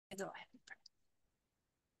Go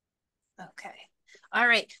ahead. Okay. All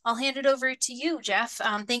right. I'll hand it over to you, Jeff.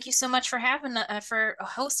 Thank you so much for for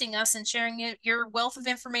hosting us and sharing your wealth of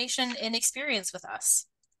information and experience with us.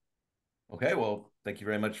 Okay, well, thank you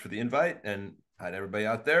very much for the invite, and hi to everybody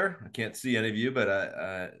out there. I can't see any of you,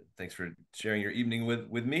 but thanks for sharing your evening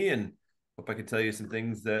with me, and hope I can tell you some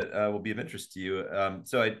things that will be of interest to you.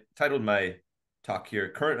 So I titled my talk here,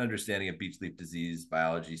 Current Understanding of Beech Leaf Disease,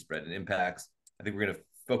 Biology, Spread, and Impacts. I think we're going to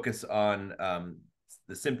focus on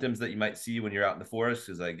the symptoms that you might see when you're out in the forest,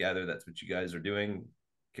 because I gather that's what you guys are doing,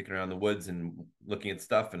 kicking around the woods and looking at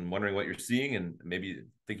stuff and wondering what you're seeing and maybe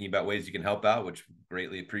thinking about ways you can help out, which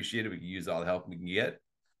greatly appreciated. We can use all the help we can get.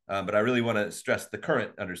 But I really want to stress the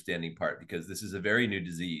current understanding part, because this is a very new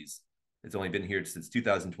disease. It's only been here since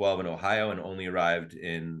 2012 in Ohio and only arrived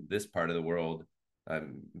in this part of the world,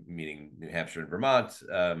 meaning New Hampshire and Vermont,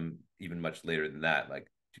 even much later than that, like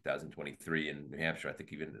 2023 in New Hampshire. I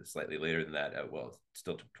think even slightly later than that. Well,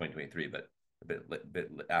 still 2023, but a bit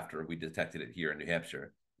after we detected it here in New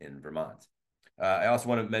Hampshire in Vermont. I also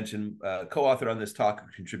want to mention co-author on this talk,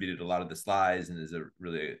 who contributed a lot of the slides and is a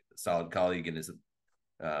really solid colleague and is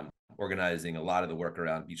organizing a lot of the work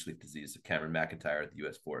around beech leaf disease, Cameron McIntyre at the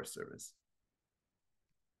U.S. Forest Service.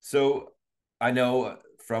 So I know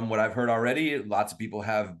from what I've heard already, lots of people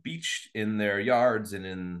have beech in their yards and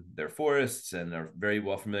in their forests and are very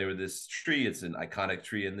well familiar with this tree. It's an iconic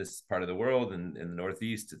tree in this part of the world and in the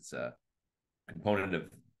Northeast. It's a component of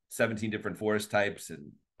 17 different forest types,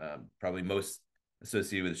 and probably most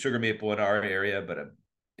associated with sugar maple in our area, but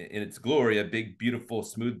in its glory, a big, beautiful,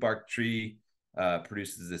 smooth bark tree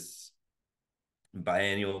produces this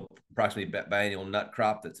approximately biennial nut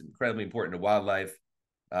crop that's incredibly important to wildlife.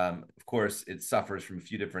 Of course, it suffers from a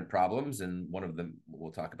few different problems, and one of them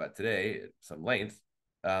we'll talk about today at some length.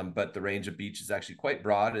 But the range of beech is actually quite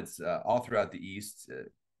broad. It's all throughout the East,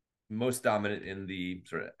 most dominant in the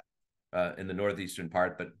in the northeastern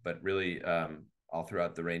part, but really all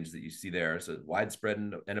throughout the range that you see there. So widespread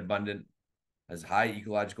and abundant, has high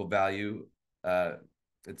ecological value.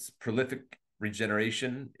 Its prolific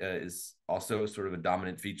regeneration is also sort of a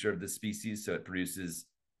dominant feature of this species. So it produces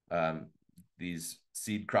these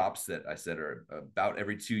seed crops that I said are about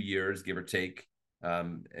every 2 years, give or take,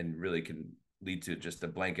 and really can lead to just a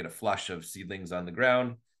blanket, a flush of seedlings on the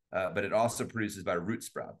ground. But it also produces by root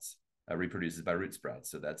sprouts. Reproduces by root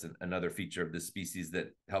sprouts. So that's another feature of this species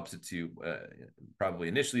that helps it to probably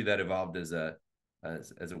initially that evolved as a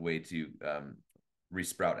way to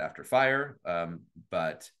resprout after fire,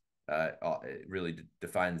 but it really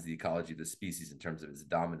defines the ecology of the species in terms of its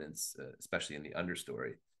dominance, especially in the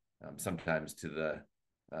understory, sometimes to the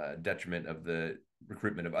detriment of the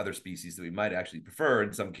recruitment of other species that we might actually prefer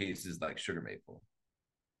in some cases, like sugar maple.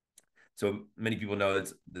 So many people know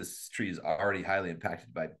that this tree is already highly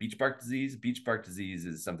impacted by beech bark disease. Beech bark disease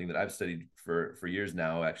is something that I've studied for years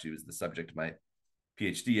now. Actually, was the subject of my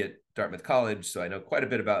PhD at Dartmouth College, so I know quite a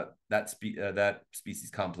bit about that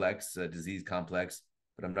species complex, disease complex.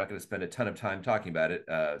 But I'm not going to spend a ton of time talking about it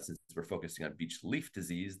since we're focusing on beech leaf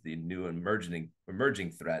disease, the new emerging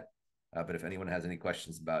threat. But if anyone has any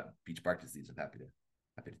questions about beech bark disease, I'm happy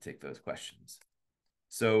to take those questions.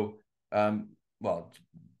 So, well,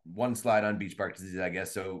 one slide on beech bark disease, I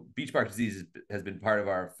guess. So beech bark disease has been part of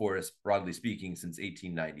our forest, broadly speaking, since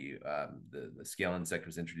 1890. The scale insect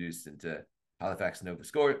was introduced into Halifax, Nova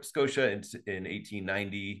Scotia in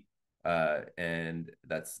 1890. And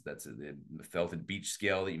that's the felted beech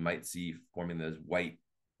scale that you might see forming those white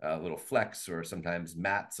little flecks or sometimes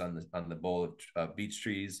mats on the bole of beech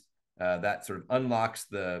trees. That sort of unlocks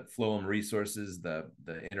the phloem resources, the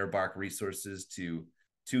inner bark resources to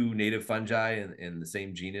two native fungi in the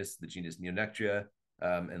same genus, the genus Neonectria,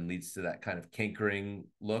 and leads to that kind of cankering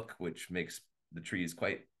look, which makes the trees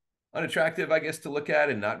quite unattractive, I guess, to look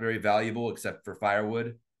at and not very valuable except for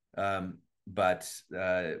firewood. But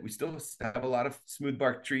we still have a lot of smooth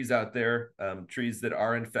bark trees out there. Trees that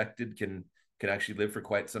are infected can actually live for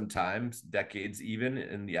quite some time, decades even,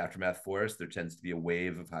 in the aftermath forest. There tends to be a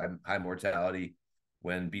wave of high mortality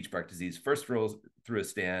when beech bark disease first rolls through a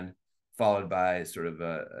stand, followed by sort of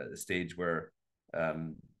a stage where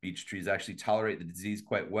beech trees actually tolerate the disease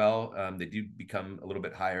quite well. They do become a little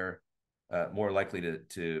bit higher, more likely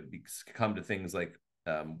to succumb to things like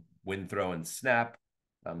wind throw and snap.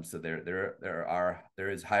 So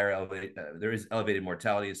there is elevated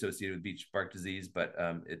mortality associated with beech bark disease, but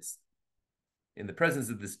it's in the presence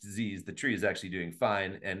of this disease, the tree is actually doing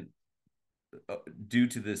fine, and due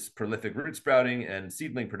to this prolific root sprouting and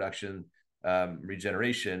seedling production,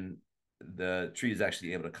 regeneration, the tree is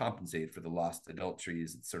actually able to compensate for the lost adult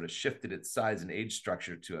trees. It's sort of shifted its size and age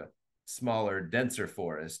structure to a smaller, denser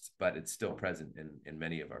forest, but it's still present in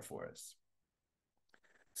many of our forests.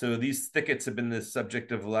 So these thickets have been the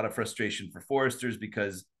subject of a lot of frustration for foresters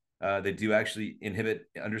because they do actually inhibit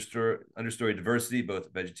understory diversity,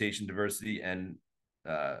 both vegetation diversity and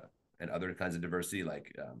other kinds of diversity,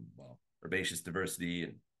 like herbaceous diversity,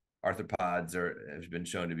 and arthropods have been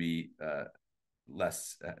shown to be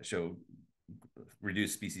show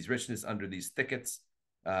reduced species richness under these thickets.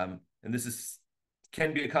 And this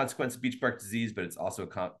can be a consequence of beech bark disease, but it's also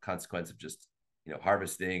a consequence of just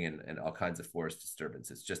harvesting and all kinds of forest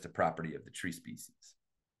disturbance. It's just a property of the tree species.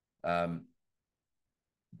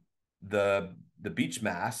 The beech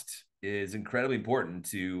mast is incredibly important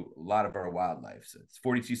to a lot of our wildlife. So it's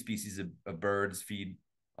 42 species of birds feed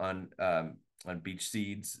on beech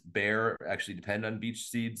seeds. Bear actually depend on beech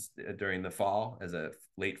seeds during the fall as a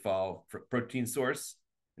late fall protein source.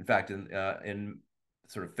 In fact, in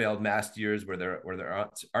sort of failed mast years where there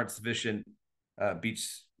aren't sufficient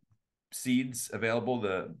beech seeds available,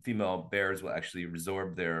 the female bears will actually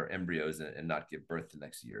resorb their embryos and not give birth the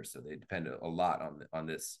next year. So they depend a lot on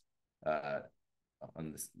this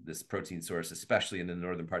protein source, especially in the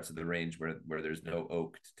northern parts of the range where there's no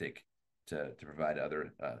oak to provide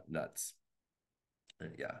other nuts.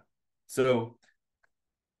 Yeah. So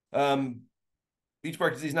beech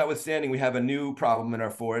bark disease notwithstanding, we have a new problem in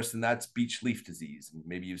our forest, and that's beech leaf disease.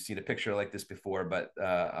 Maybe you've seen a picture like this before, but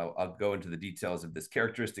I'll go into the details of this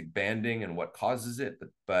characteristic banding and what causes it.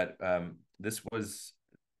 But this was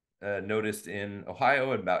noticed in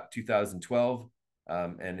Ohio in about 2012,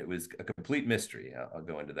 and it was a complete mystery. I'll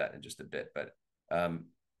go into that in just a bit. But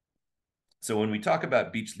so when we talk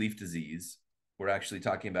about beech leaf disease, we're actually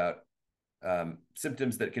talking about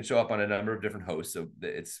symptoms that can show up on a number of different hosts. So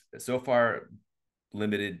it's so far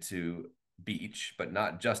limited to beech, but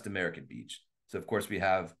not just American beech. So of course we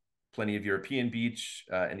have plenty of European beech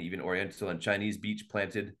and even Oriental and Chinese beech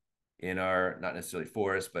planted in our, not necessarily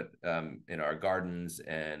forests, but in our gardens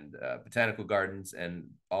and botanical gardens. And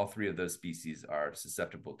all three of those species are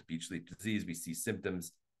susceptible to beech leaf disease. We see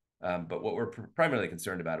symptoms, but what we're primarily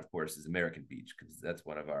concerned about, of course, is American beech, because that's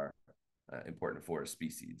one of our important forest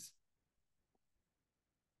species.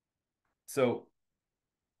 So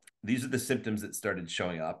these are the symptoms that started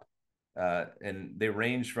showing up, and they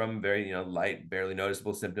range from very light, barely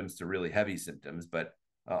noticeable symptoms to really heavy symptoms. But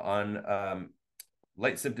on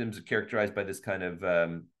light symptoms are characterized by this kind of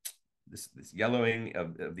this yellowing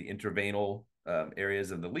of the interveinal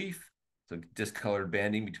areas of the leaf, so discolored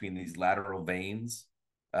banding between these lateral veins,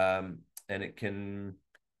 and it can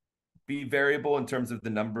be variable in terms of the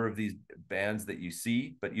number of these bands that you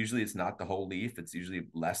see, but usually it's not the whole leaf. It's usually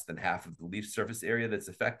less than half of the leaf surface area that's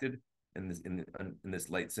affected in this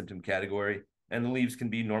light symptom category. And the leaves can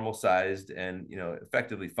be normal sized and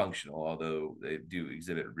effectively functional, although they do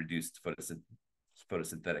exhibit reduced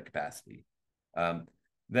photosynthetic capacity.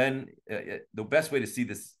 Then the best way to see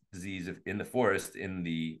this disease in the forest in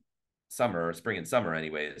the spring and summer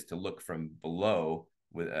anyway, is to look from below.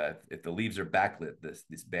 If the leaves are backlit,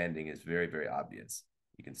 this banding is very, very obvious.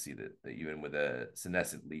 You can see that even with a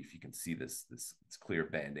senescent leaf, you can see this clear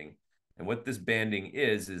banding. And what this banding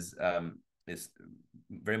is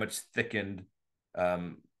very much thickened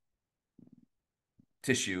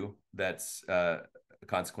tissue that's a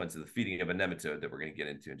consequence of the feeding of a nematode that we're going to get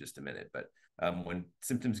into in just a minute. But when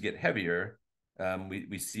symptoms get heavier,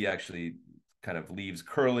 we see actually kind of leaves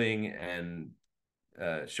curling and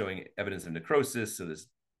showing evidence of necrosis. So this,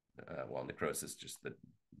 necrosis, just the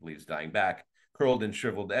leaves dying back, curled and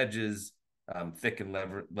shriveled edges, thick and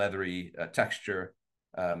leathery texture.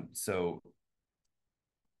 So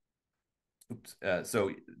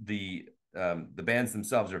the bands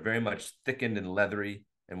themselves are very much thickened and leathery,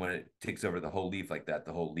 and when it takes over the whole leaf like that,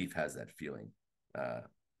 the whole leaf has that feeling.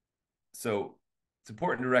 So it's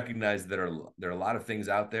important to recognize that there are a lot of things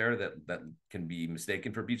out there that can be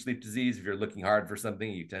mistaken for beech leaf disease. If you're looking hard for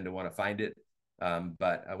something, you tend to want to find it.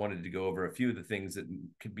 But I wanted to go over a few of the things that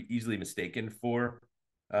could be easily mistaken for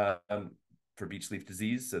beech leaf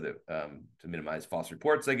disease, so that to minimize false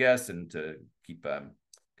reports, I guess, and to keep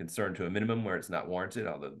concern to a minimum where it's not warranted,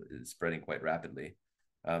 although it's spreading quite rapidly.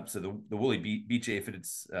 So the woolly beech aphid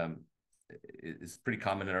is pretty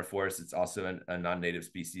common in our forests. It's also a non-native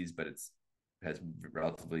species, but has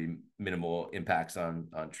relatively minimal impacts on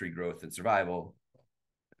tree growth and survival.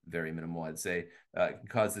 Very minimal, I'd say. It can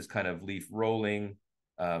cause this kind of leaf rolling.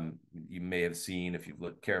 You may have seen, if you've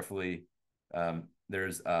looked carefully,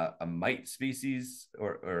 there's a mite species,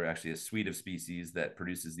 or actually a suite of species that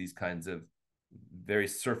produces these kinds of very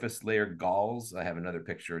surface layer galls. I have another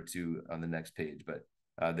picture or two on the next page, but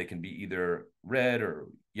they can be either red or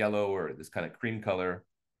yellow or this kind of cream color.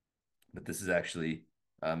 but this is actually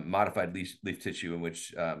modified leaf tissue in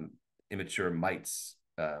which immature mites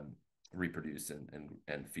reproduce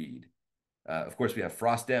and feed. Of course, we have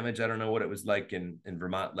frost damage. I don't know what it was like in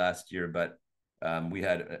Vermont last year, but we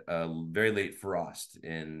had a very late frost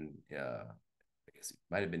in, I guess it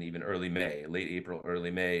might have been even early May, late April,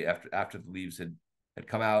 early May, after the leaves had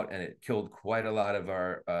come out, and it killed quite a lot of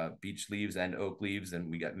our beech leaves and oak leaves, and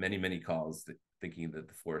we got many calls thinking that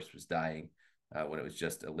the forest was dying when it was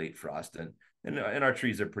just a late frost. And our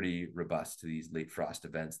trees are pretty robust to these late frost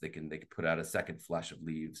events. They can put out a second flush of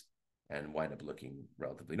leaves and wind up looking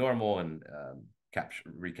relatively normal and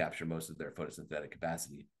recapture most of their photosynthetic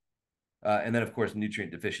capacity. And then, of course,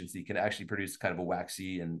 nutrient deficiency can actually produce kind of a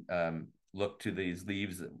waxy and look to these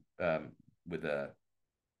leaves with a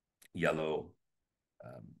yellow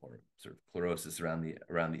or sort of chlorosis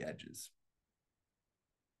around the edges.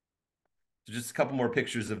 So just a couple more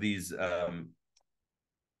pictures of these.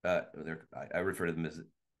 I refer to them as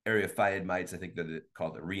area mites. I think that it's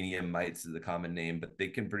called rhenium mites is the common name, but they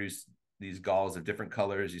can produce these galls of different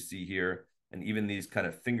colors you see here, and even these kind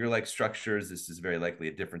of finger-like structures. This is very likely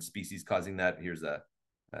a different species causing that. Here's a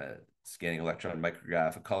scanning electron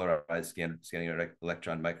micrograph, a colorized scanning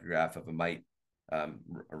electron micrograph of a mite, a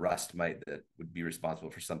rust mite that would be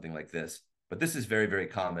responsible for something like this. But this is very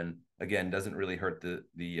common. Again, doesn't really hurt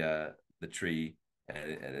the tree,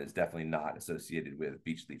 and is definitely not associated with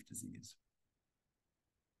beech leaf disease.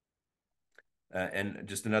 And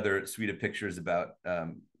just another suite of pictures about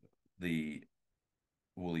the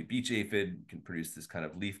woolly beech aphid can produce this kind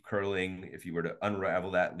of leaf curling. If you were to unravel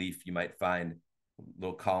that leaf, you might find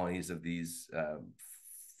little colonies of these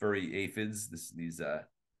furry aphids. These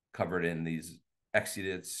covered in these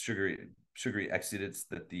exudates, sugary exudates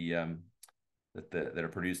that are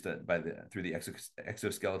produced through the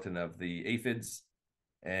exoskeleton of the aphids,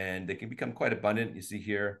 and they can become quite abundant. You see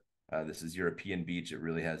here, this is European beech. It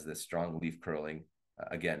really has this strong leaf curling.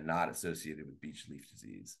 Again, not associated with beech leaf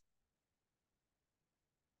disease.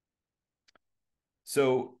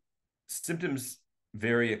 So symptoms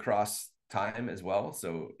vary across time as well.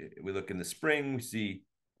 So we look in the spring, we see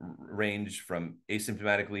range from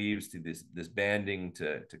asymptomatic leaves to this banding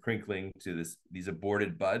to crinkling to these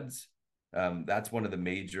aborted buds. That's one of the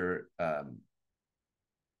major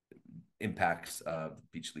impacts of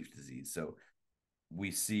beech leaf disease. So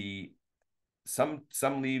we see some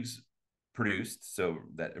leaves produced, so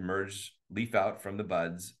that emerge, leaf out from the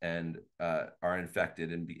buds and are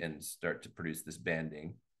infected and start to produce this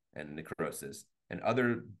banding and necrosis, and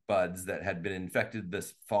other buds that had been infected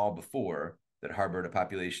this fall before that harbored a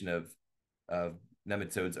population of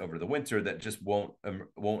nematodes over the winter that just won't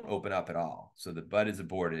open up at all. So the bud is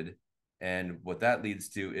aborted, and what that leads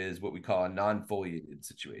to is what we call a non-foliated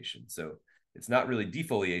situation. So it's not really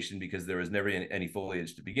defoliation because there was never any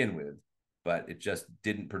foliage to begin with, but it just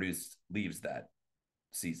didn't produce leaves that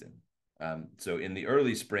season. So in the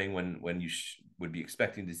early spring, when you would be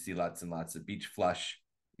expecting to see lots and lots of beech flush,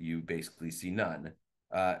 you basically see none.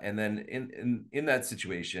 And then in that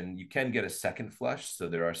situation, you can get a second flush. So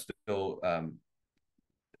there are still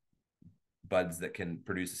buds that can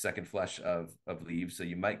produce a second flush of leaves. So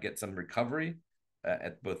you might get some recovery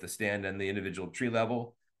at both the stand and the individual tree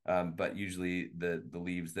level. But usually the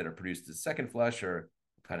leaves that are produced as second flush are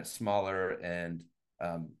kind of smaller and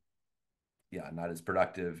not as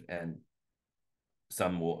productive, and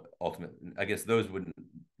some will ultimately, I guess those would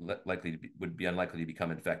be unlikely to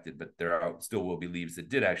become infected, but there still will be leaves that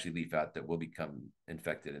did actually leaf out that will become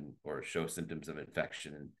infected or show symptoms of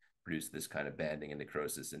infection and produce this kind of banding and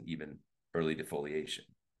necrosis and even early defoliation.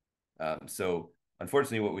 So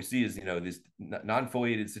unfortunately, what we see is this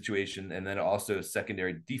non-foliated situation, and then also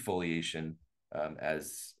secondary defoliation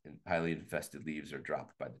as highly infested leaves are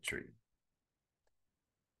dropped by the tree.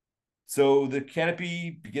 So the canopy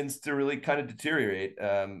begins to really kind of deteriorate.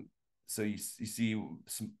 So you see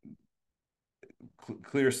some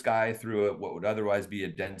clear sky through what would otherwise be a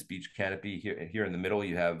dense beech canopy. Here in the middle,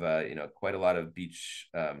 you have quite a lot of beech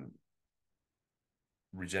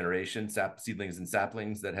regeneration, seedlings and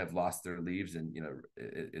saplings that have lost their leaves, and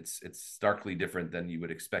it's starkly different than you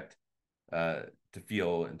would expect to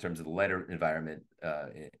feel in terms of the lighter environment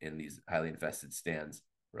in these highly infested stands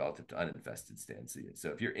relative to uninfested stands. So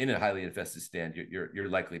if you're in a highly infested stand, you're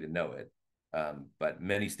likely to know it, but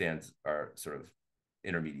many stands are sort of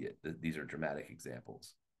intermediate. These are dramatic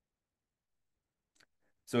examples.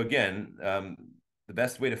 So again, the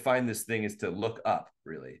best way to find this thing is to look up,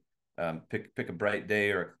 really. Pick a bright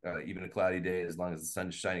day or even a cloudy day, as long as the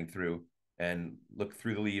sun's shining through, and look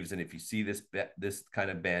through the leaves. And if you see this kind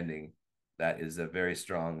of banding, that is a very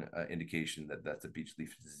strong indication that that's a beech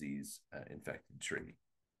leaf disease infected tree.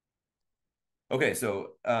 Okay,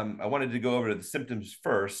 so I wanted to go over the symptoms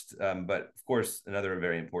first, but of course, another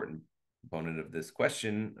very important component of this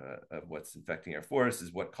question of what's infecting our forests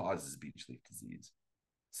is what causes beech leaf disease.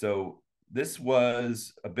 So this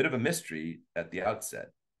was a bit of a mystery at the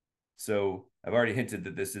outset. So I've already hinted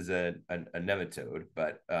that this is a nematode,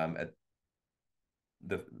 but at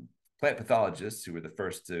the plant pathologists who were the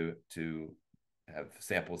first to have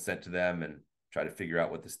samples sent to them and try to figure out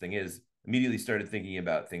what this thing is immediately started thinking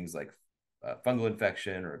about things like fungal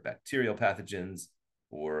infection or bacterial pathogens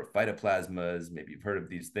or phytoplasmas. Maybe you've heard of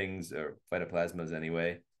these things, or phytoplasmas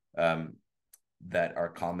anyway, that are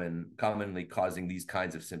commonly causing these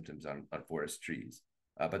kinds of symptoms on forest trees.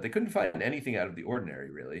 But they couldn't find anything out of the ordinary,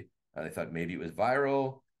 really. They thought maybe it was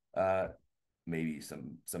viral, maybe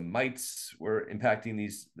some mites were impacting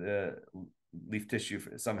these leaf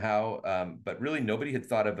tissue somehow, but really nobody had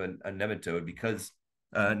thought of a nematode because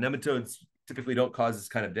nematodes typically don't cause this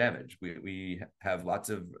kind of damage. We have lots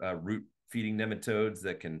of root feeding nematodes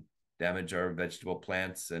that can damage our vegetable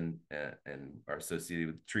plants and are associated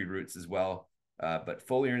with tree roots as well. But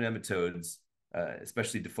foliar nematodes,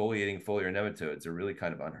 especially defoliating foliar nematodes, are really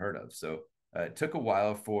kind of unheard of. So it took a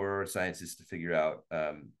while for scientists to figure out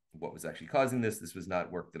what was actually causing this. This was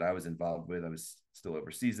not work that I was involved with. I was still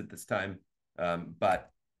overseas at this time. But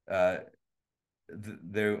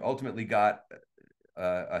they ultimately got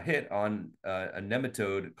a hit on a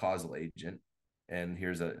nematode causal agent. And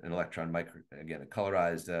here's an electron again, a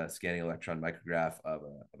colorized scanning electron micrograph of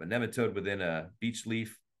a nematode within a beech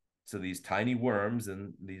leaf. So these tiny worms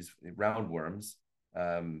and these round worms,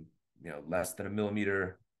 less than a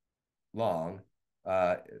millimeter long,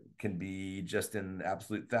 can be just in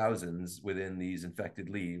absolute thousands within these infected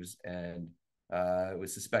leaves. And it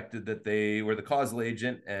was suspected that they were the causal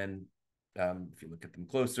agent. And if you look at them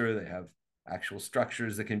closer, they have actual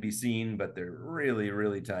structures that can be seen, but they're really,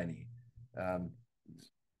 really tiny.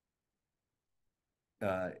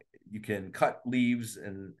 You can cut leaves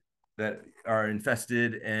and that are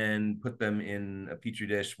infested and put them in a petri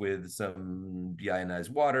dish with some deionized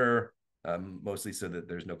water, mostly so that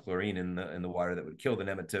there's no chlorine in the water that would kill the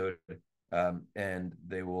nematode. And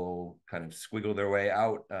they will kind of squiggle their way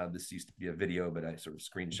out. This used to be a video, but I sort of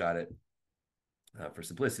screenshot it for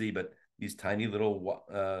simplicity. But these tiny little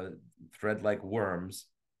thread-like worms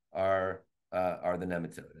are the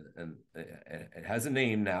nematode, and it has a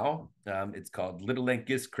name now. It's called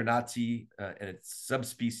Litilenchus crenati, and it's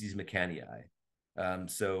subspecies mecanii.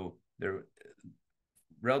 So they're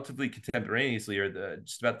relatively contemporaneously, or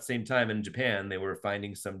just about the same time in Japan, they were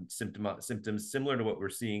finding some symptoms similar to what we're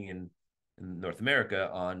seeing in North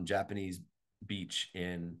America on Japanese beech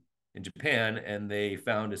in Japan, and they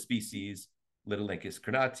found a species, Litilenchus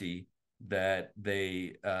crenati, that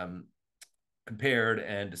they compared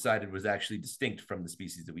and decided was actually distinct from the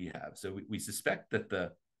species that we have. So we suspect that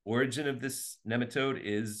the origin of this nematode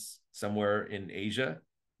is somewhere in Asia,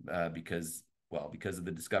 because of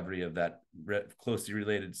the discovery of that closely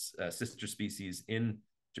related sister species in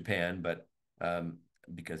Japan, but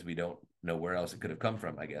because we don't know where else it could have come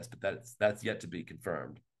from, I guess. But that's yet to be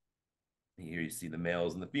confirmed. Here you see the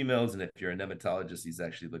males and the females, and if you're a nematologist, these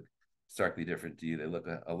actually look starkly different to you. They look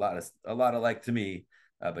a lot alike to me,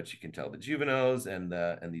 but you can tell the juveniles and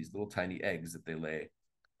these little tiny eggs that they lay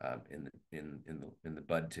in the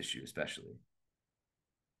bud tissue, especially.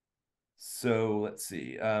 So let's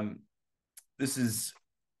see. This is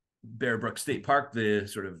Bear Brook State Park, the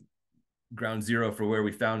sort of ground zero for where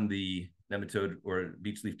we found the nematode or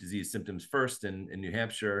beech leaf disease symptoms first in New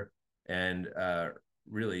Hampshire, and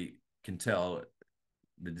really can tell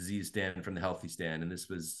the disease stand from the healthy stand. And this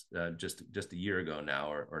was just a year ago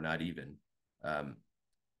now, or not even,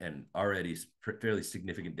 and already fairly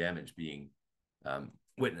significant damage being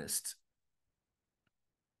witnessed.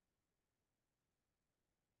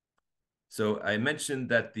 So I mentioned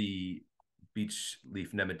that the beech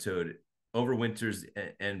leaf nematode overwinters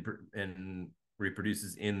and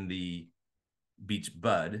reproduces in the beech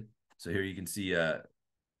bud. So here you can see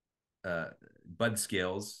bud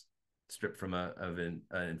scales stripped from an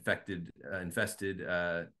infested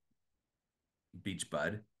beech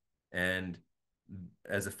bud, and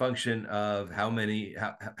as a function of how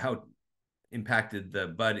impacted the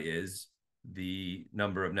bud is, the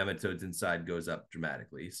number of nematodes inside goes up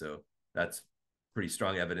dramatically. So that's pretty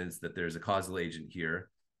strong evidence that there's a causal agent here.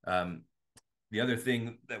 The other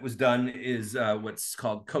thing that was done is what's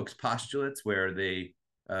called Koch's postulates, where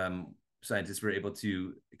scientists were able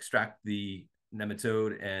to extract the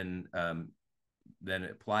nematode and then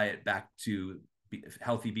apply it back to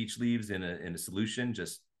healthy beech leaves in a solution,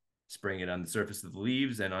 just spraying it on the surface of the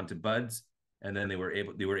leaves and onto buds, and then they were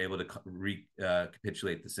able to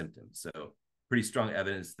recapitulate the symptoms. So pretty strong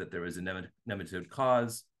evidence that there was a nematode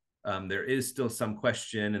cause. There is still some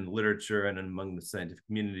question in the literature and among the scientific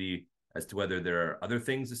community as to whether there are other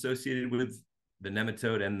things associated with the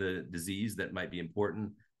nematode and the disease that might be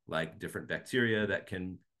important, like different bacteria that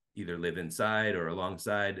can either live inside or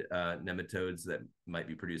alongside nematodes that might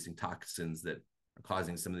be producing toxins that are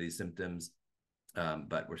causing some of these symptoms.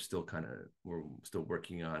 But we're still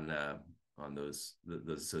working on those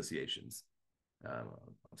associations.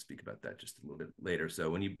 I'll speak about that just a little bit later. So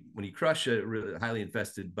when you crush a really highly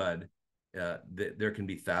infested bud, there can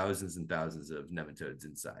be thousands and thousands of nematodes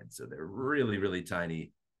inside. So they're really, really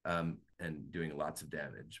tiny and doing lots of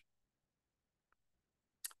damage.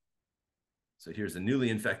 So here's a newly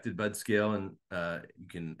infected bud scale, and you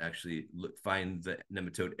can actually find the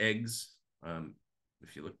nematode eggs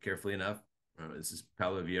if you look carefully enough. This is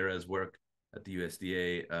Paulo Vieira's work at the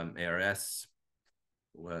USDA ARS,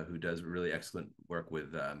 who does really excellent work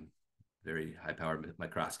with very high-powered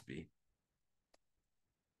microscopy.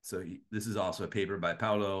 So this is also a paper by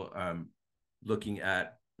Paulo looking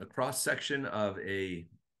at a cross-section of a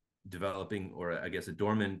developing, or I guess a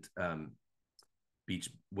dormant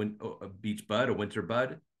beech bud, a winter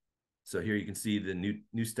bud. So here you can see the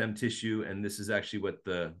new stem tissue, and this is actually what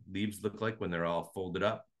the leaves look like when they're all folded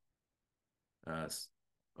up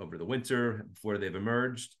over the winter before they've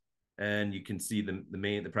emerged. And you can see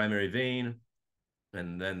the primary vein,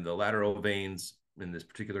 and then the lateral veins in this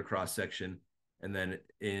particular cross section. And then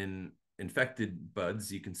in infected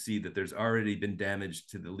buds, you can see that there's already been damage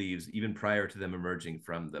to the leaves even prior to them emerging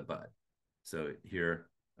from the bud. So here,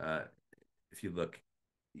 if you look,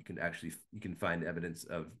 you can find evidence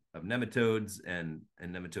of nematodes and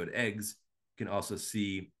nematode eggs. You can also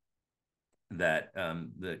see that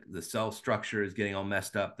the cell structure is getting all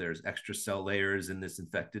messed up. There's extra cell layers in this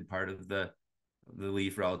infected part of the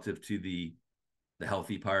leaf relative to the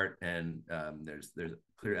healthy part, and there's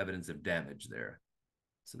clear evidence of damage there.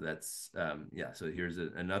 So that's So here's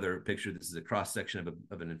another picture. This is a cross section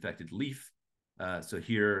of an infected leaf. So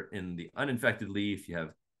here in the uninfected leaf, you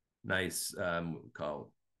have nice what we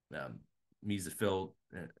call mesophyll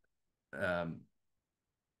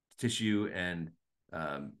tissue and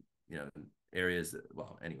areas that,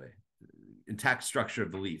 intact structure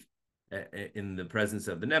of the leaf. In the presence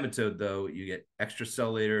of the nematode, though, you get extra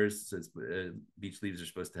cell layers. So beech leaves are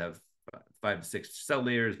supposed to have 5 to 6 cell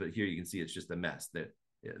layers, but here you can see it's just a mess. The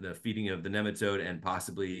feeding of the nematode and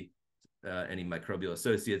possibly any microbial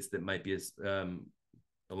associates that might be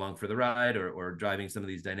along for the ride or driving some of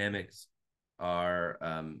these dynamics are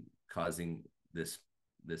causing this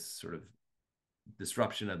sort of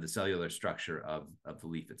disruption of the cellular structure of the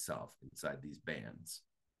leaf itself inside these bands.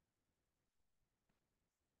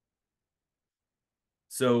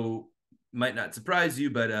 So might not surprise you,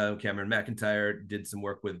 but Cameron McIntyre did some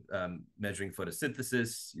work with measuring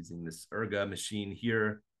photosynthesis using this erga machine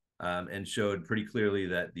here, and showed pretty clearly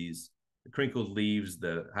that these crinkled leaves,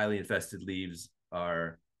 the highly infested leaves,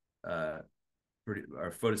 are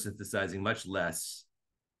photosynthesizing much less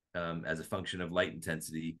as a function of light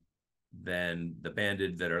intensity than the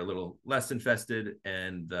banded that are a little less infested,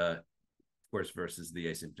 and of course versus the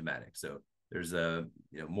asymptomatic. So there's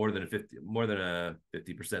more than a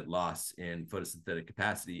 50% loss in photosynthetic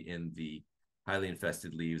capacity in the highly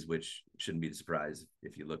infested leaves, which shouldn't be a surprise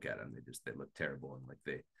if you look at them. They look terrible, and like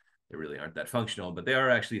they really aren't that functional, but they are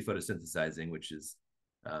actually photosynthesizing, which is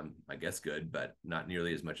I guess good, but not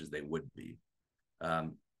nearly as much as they would be.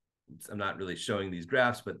 I'm not really showing these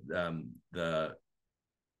graphs, but the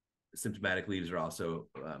symptomatic leaves are also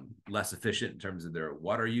less efficient in terms of their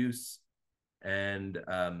water use, and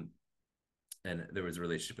there was a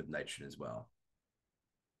relationship with nitrogen as well.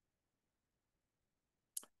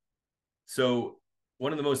 So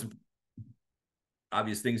one of the most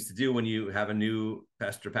obvious things to do when you have a new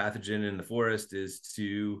pest or pathogen in the forest is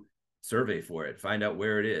to survey for it, find out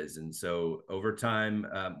where it is. And so over time,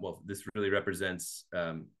 this really represents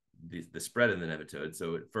the spread of the nematode.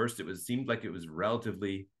 So at first seemed like it was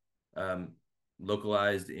relatively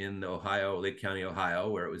localized in Lake County, Ohio,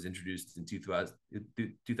 where it was introduced in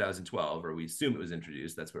 2012, or we assume it was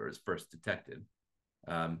introduced. That's where it was first detected.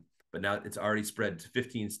 But now it's already spread to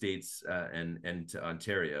 15 states and to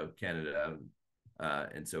Ontario, Canada.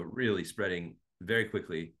 And so really spreading very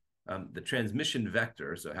quickly. The transmission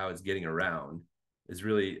vector, so how it's getting around, is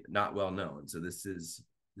really not well known. So this is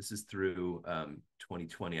through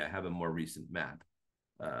 2020. I have a more recent map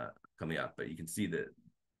coming up, but you can see that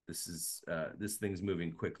this thing's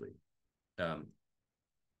moving quickly.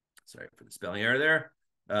 Sorry for the spelling error there.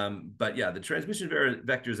 But yeah, the transmission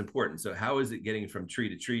vector is important. So how is it getting from tree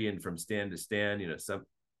to tree and from stand to stand?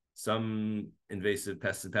 Some invasive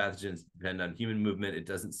pests and pathogens depend on human movement. It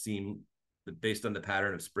doesn't seem, based on the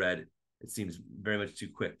pattern of spread, it seems very much too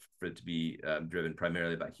quick for it to be driven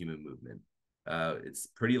primarily by human movement. It's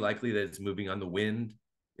pretty likely that it's moving on the wind.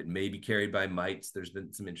 It may be carried by mites. There's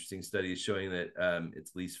been some interesting studies showing that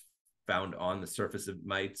it's least found on the surface of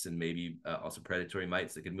mites, and maybe also predatory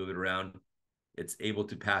mites that can move it around. It's able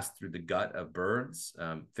to pass through the gut of birds.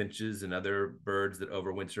 Finches and other birds that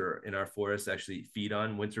overwinter in our forests actually feed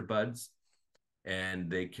on winter buds, and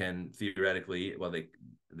they can theoretically, well,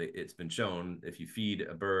 it's been shown if you feed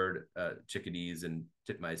a bird, chickadees and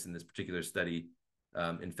titmice in this particular study,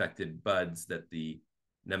 infected buds, that the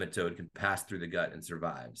nematode can pass through the gut and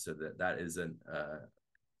survive. So that is a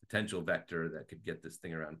potential vector that could get this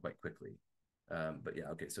thing around quite quickly. But yeah,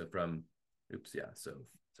 okay. So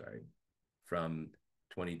from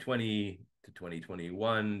 2020 to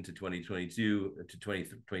 2021 to 2022 to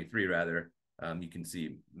 2023 rather, you can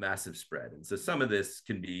see massive spread. And so some of this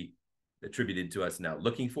can be attributed to us now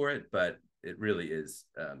looking for it, but it really is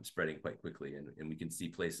spreading quite quickly. And we can see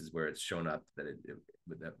places where it's shown up that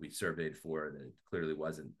that we surveyed for, that it clearly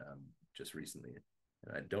wasn't just recently.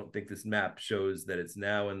 And I don't think this map shows that it's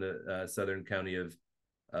now in the southern county of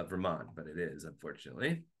Vermont, but it is,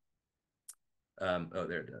 unfortunately. Oh,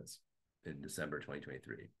 there it does, in December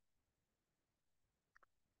 2023.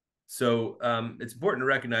 So it's important to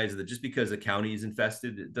recognize that just because a county is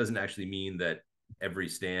infested, it doesn't actually mean that every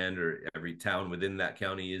stand or every town within that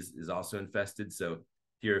county is also infested. So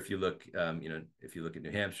here, if you look, if you look at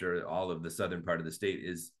New Hampshire, all of the southern part of the state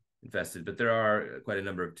is infested, but there are quite a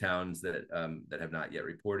number of towns that have not yet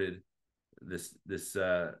reported this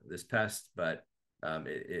pest, but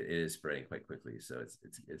it is spreading quite quickly. So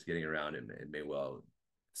it's getting around, and it may well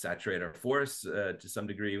saturate our forests to some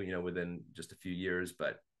degree, within just a few years.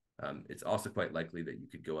 But it's also quite likely that you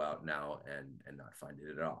could go out now and not find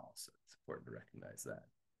it at all. So it's important to recognize that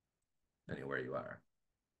anywhere you are.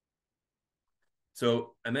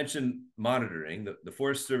 So I mentioned monitoring. The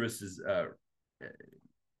Forest Service is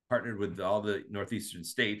partnered with all the northeastern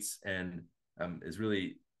states, and is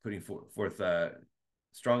really putting forth a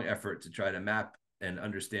strong effort to try to map and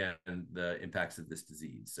understand the impacts of this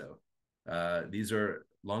disease. So these are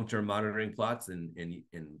long-term monitoring plots in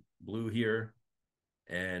blue here.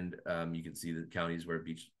 And you can see the counties where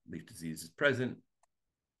beech leaf disease is present.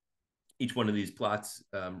 Each one of these plots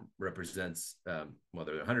represents, well,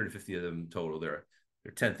 there are 150 of them total. They're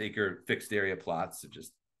 10th acre fixed area plots, so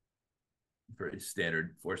just very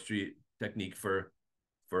standard forestry technique for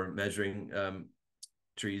measuring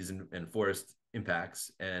trees and forest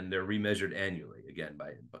impacts. And they're remeasured annually, again,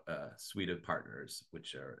 by a suite of partners,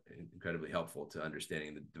 which are incredibly helpful to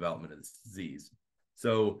understanding the development of this disease.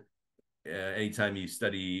 So anytime you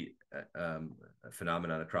study a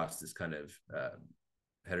phenomenon across this kind of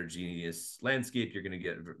heterogeneous landscape, you're going to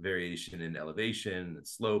get variation in elevation, and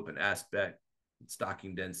slope, and aspect, and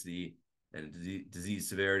stocking density, and disease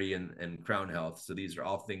severity, and crown health. So these are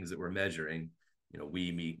all things that we're measuring.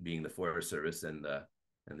 We being the Forest Service and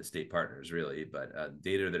the state partners, really. But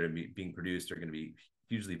data that are being produced are going to be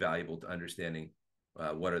hugely valuable to understanding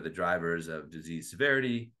what are the drivers of disease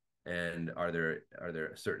severity, and are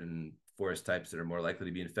there certain forest types that are more likely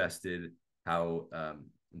to be infested? How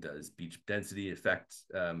does beech density affect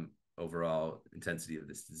overall intensity of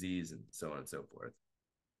this disease, and so on and so forth.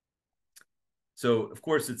 So, of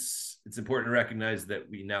course, it's important to recognize that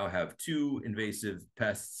we now have two invasive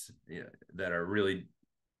pests that are really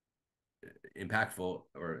impactful,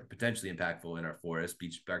 or potentially impactful, in our forest: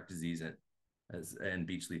 beech bark disease and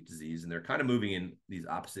beech leaf disease. And they're kind of moving in these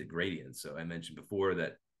opposite gradients. So I mentioned before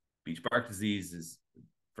that beech bark disease is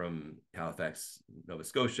from Halifax, Nova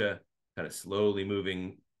Scotia, kind of slowly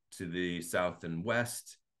moving to the south and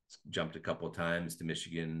west. It's jumped a couple of times to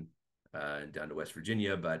Michigan and down to West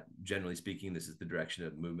Virginia, but generally speaking, this is the direction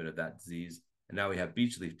of movement of that disease. And now we have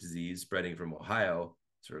beech leaf disease spreading from Ohio,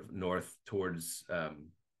 sort of north towards, to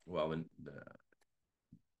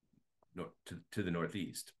the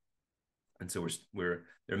northeast. And so there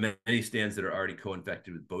are many stands that are already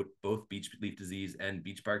co-infected with both beech leaf disease and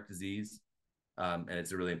beech bark disease. And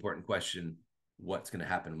it's a really important question: what's going to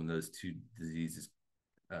happen when those two diseases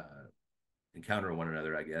encounter one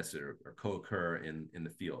another, I guess, or co-occur in the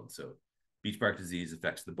field? So beech bark disease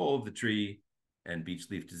affects the bole of the tree, and beech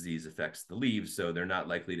leaf disease affects the leaves. So they're not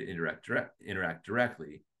likely to interact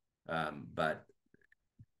directly. But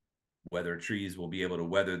whether trees will be able to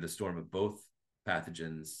weather the storm of both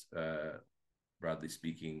pathogens, broadly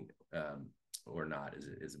speaking, or not,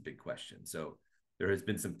 is a big question. So there has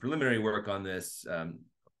been some preliminary work on this,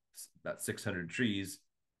 about 600 trees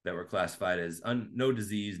that were classified as no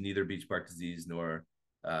disease, neither beech bark disease nor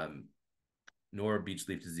nor beech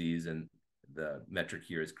leaf disease. And the metric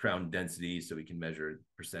here is crown density, so we can measure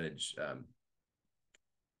percentage,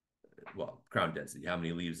 crown density, how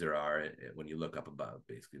many leaves there are when you look up above.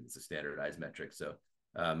 Basically, it's a standardized metric. So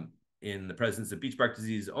in the presence of beech bark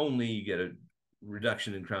disease only, you get a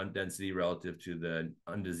reduction in crown density relative to the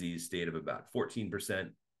undiseased state of about 14%.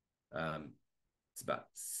 It's about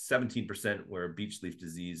 17% where beech leaf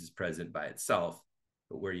disease is present by itself,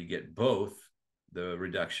 but where you get both, the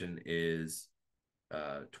reduction is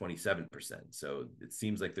 27%. So it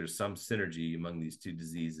seems like there's some synergy among these two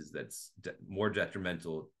diseases that's more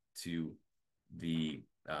detrimental to the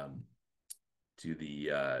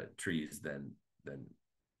trees than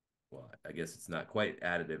well, I guess it's not quite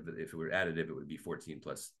additive. But if it were additive, it would be 14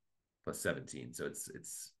 plus 17. So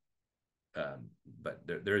it's but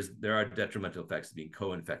there are detrimental effects of being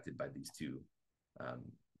co-infected by these two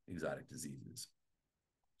exotic diseases.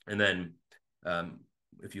 And then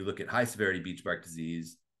if you look at high severity beech bark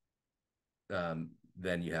disease,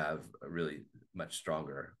 then you have a really much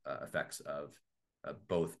stronger effects of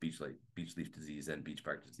both beech leaf disease and beech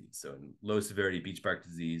bark disease. So in low severity beech bark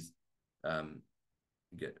disease,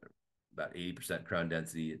 you get about 80% crown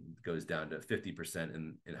density. It goes down to 50%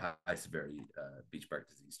 in high severity beech bark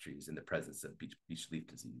disease trees in the presence of beech leaf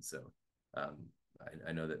disease. So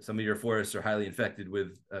I know that some of your forests are highly infected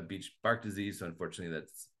with beech bark disease. So unfortunately,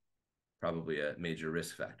 that's probably a major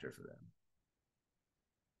risk factor for them.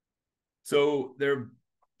 So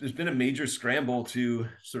there's been a major scramble to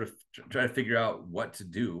sort of try to figure out what to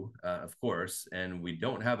do, of course, and we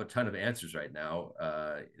don't have a ton of answers right now.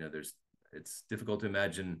 It's difficult to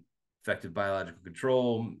imagine effective biological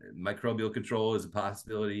control. Microbial control is a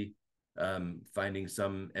possibility. Finding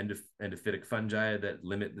some endophytic fungi that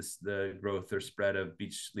limit the growth or spread of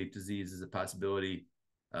beech leaf disease is a possibility,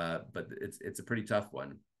 but it's a pretty tough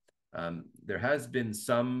one. There has been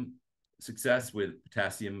some success with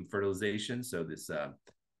potassium fertilization. So this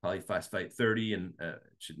polyphosphite 30, and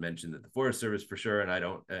should mention that the Forest Service for sure, and I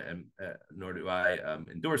don't, nor do I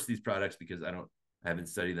endorse these products because I haven't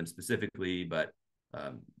studied them specifically, but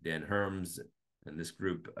Dan Herms and this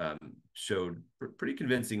group showed pretty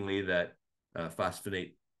convincingly that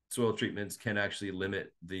phosphonate soil treatments can actually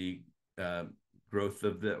limit the growth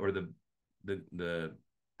of the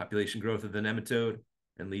population growth of the nematode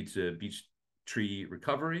and lead to beech tree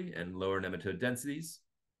recovery and lower nematode densities.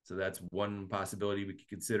 So that's one possibility we could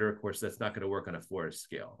consider. Of course, that's not going to work on a forest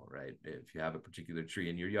scale, right? If you have a particular tree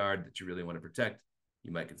in your yard that you really want to protect,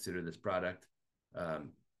 you might consider this product.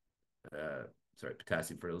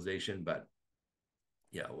 Potassium fertilization, but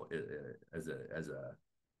yeah, as a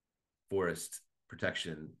forest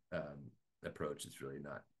protection approach, it's really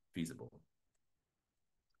not feasible.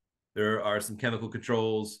 There are some chemical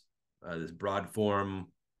controls. This broad form,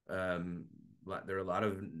 there are a lot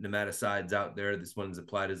of nematicides out there. This one's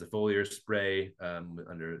applied as a foliar spray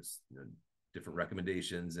under different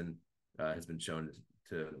recommendations, and has been shown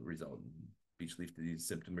to result in beech leaf disease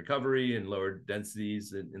symptom recovery and lower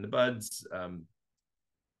densities in the buds.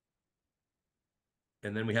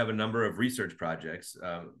 And then we have a number of research projects.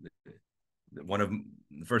 The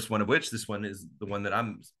first one of which, this one is the one that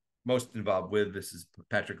I'm most involved with. This is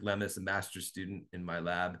Patrick Lemus, a master's student in my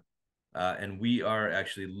lab. And we are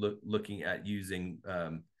actually looking at using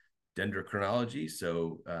dendrochronology,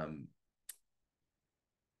 so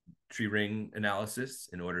tree ring analysis,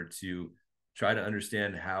 in order to try to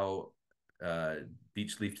understand how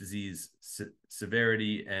beech leaf disease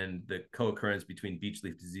severity and the co-occurrence between beech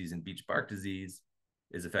leaf disease and beech bark disease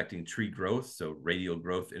is affecting tree growth, so radial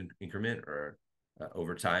growth increment or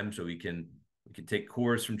over time. So we can take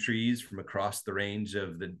cores from trees from across the range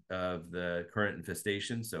of the current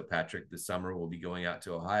infestation. So Patrick this summer will be going out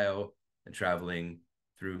to Ohio and traveling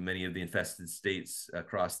through many of the infested states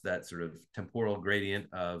across that sort of temporal gradient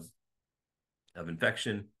of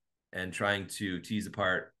infection, and trying to tease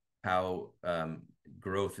apart how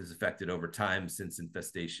growth is affected over time since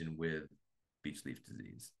infestation with beech leaf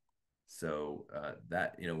disease. So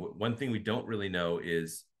one thing we don't really know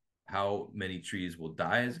is how many trees will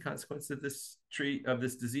die as a consequence of this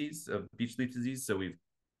disease, of beech leaf disease. So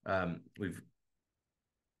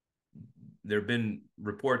there have been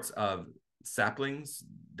reports of saplings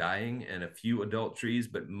dying and a few adult trees,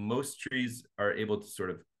 but most trees are able to sort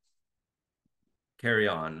of carry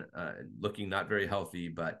on, looking not very healthy,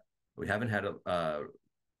 but we haven't had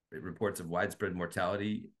reports of widespread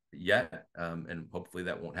mortality yet, and hopefully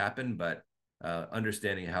that won't happen. But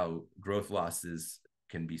understanding how growth losses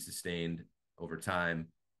can be sustained over time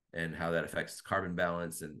and how that affects carbon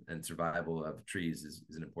balance and survival of trees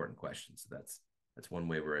is an important question. So that's one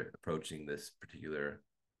way we're approaching this particular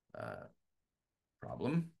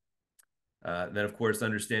problem. Then, of course,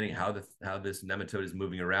 understanding how this nematode is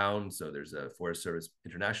moving around. So there's a Forest Service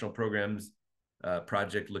international programs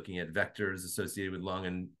project looking at vectors associated with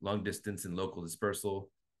long distance and local dispersal.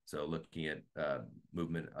 So looking at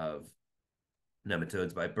movement of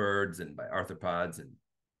nematodes by birds and by arthropods and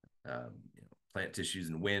plant tissues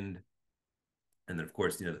and wind. And then, of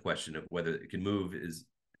course, the question of whether it can move is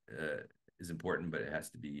important, but it has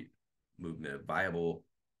to be movement of viable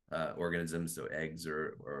organisms, so eggs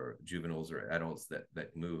or juveniles or adults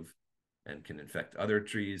that move and can infect other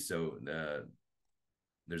trees. So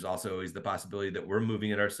there's also always the possibility that we're moving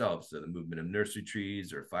it ourselves. So the movement of nursery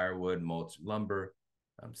trees or firewood, mulch, lumber.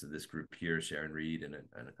 So this group here, Sharon Reed and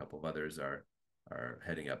a couple of others are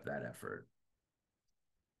heading up that effort.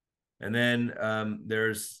 And then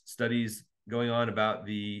there's studies going on about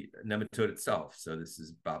the nematode itself. So this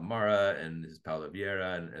is Bob Mara and this is Paulo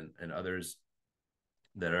Vieira and others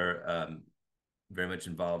that are very much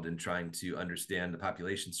involved in trying to understand the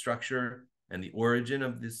population structure and the origin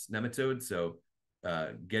of this nematode. So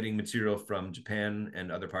getting material from Japan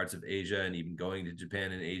and other parts of Asia, and even going to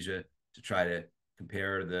Japan and Asia to try to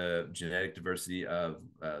compare the genetic diversity of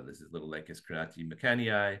this is Litholenchus crenati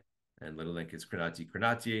mccannii and Litholenchus crenati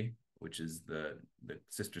crenati, which is the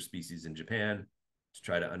sister species in Japan, to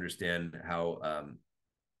try to understand how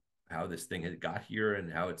this thing has got here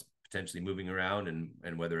and how it's potentially moving around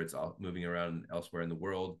and whether it's all moving around elsewhere in the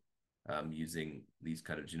world, using these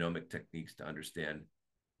kind of genomic techniques to understand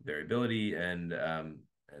variability and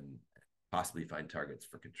possibly find targets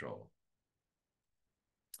for control.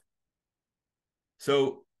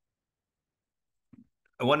 So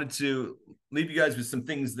I wanted to leave you guys with some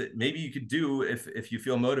things that maybe you could do if you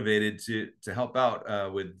feel motivated to help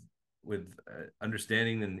out with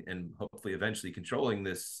understanding and hopefully eventually controlling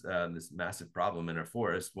this massive problem in our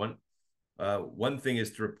forest. One thing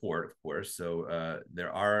is to report, of course. So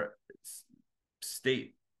there are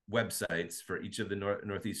state websites for each of the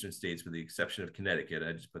northeastern states, with the exception of Connecticut.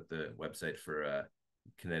 I just put the website for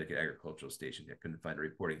Connecticut Agricultural Station. I couldn't find a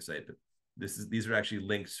reporting site, but these are actually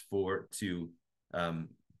links to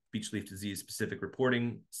beech leaf disease specific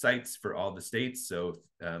reporting sites for all the states. So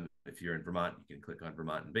if you're in Vermont, you can click on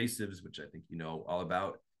Vermont invasives, which I think you know all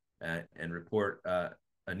about, and report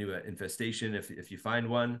a new infestation if you find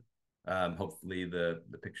one. Hopefully the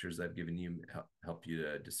pictures I've given you help you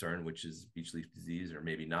to discern which is beech leaf disease or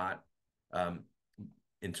maybe not.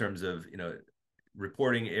 In terms of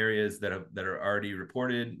reporting areas that are already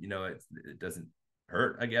reported, it doesn't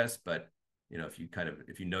hurt, I guess, but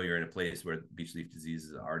if you know you're in a place where beech leaf disease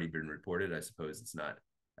has already been reported, I suppose it's not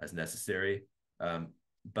as necessary.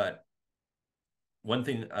 But one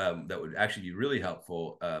thing that would actually be really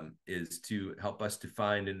helpful is to help us to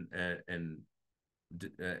find and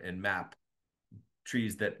map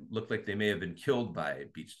trees that look like they may have been killed by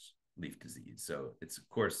beech leaf disease. So it's of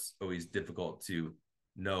course always difficult to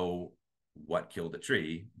know what killed a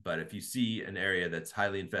tree, but if you see an area that's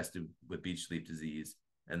highly infested with beech leaf disease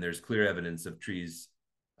and there's clear evidence of trees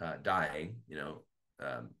dying,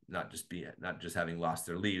 not just having lost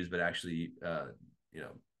their leaves, but actually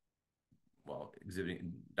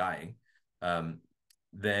exhibiting dying,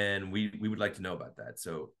 then we would like to know about that.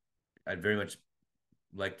 So I'd very much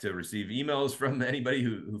like to receive emails from anybody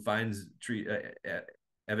who finds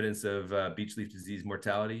evidence of beech leaf disease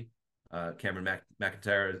mortality. Cameron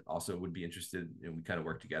McIntyre also would be interested, and we kind of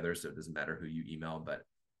work together, so it doesn't matter who you email. But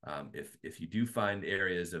if you do find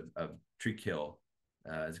areas of tree kill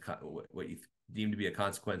as what you deem to be a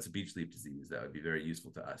consequence of beech leaf disease, that would be very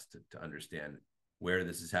useful to us to understand where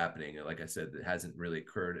this is happening. And like I said, it hasn't really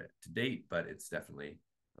occurred to date, but it's definitely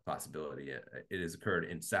a possibility. It has occurred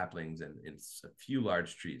in saplings and in a few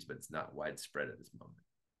large trees, but it's not widespread at this moment.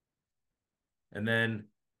 And then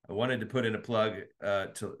I wanted to put in a plug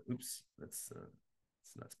it's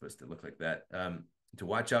not supposed to look like that, to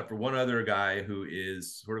watch out for one other guy who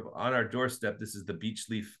is sort of on our doorstep. This is the beech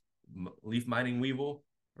leaf mining weevil,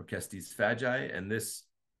 Orchestes fagi, and this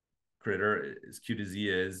critter, as cute as he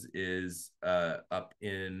is up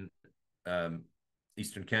in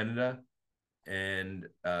eastern Canada and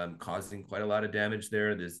causing quite a lot of damage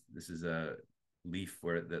there. This is a leaf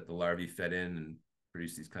where the larvae fed in and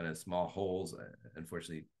produced these kind of small holes.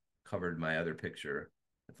 Unfortunately, covered my other picture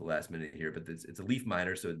at the last minute here, but it's a leaf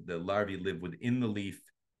miner, so the larvae live within the leaf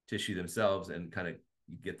tissue themselves, and kind of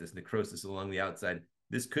you get this necrosis along the outside.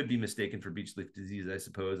 This could be mistaken for beech leaf disease, I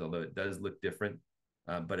suppose, although it does look different.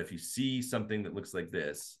 But if you see something that looks like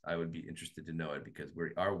this, I would be interested to know it, because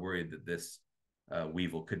we are worried that this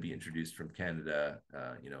weevil could be introduced from Canada,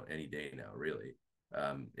 any day now, really.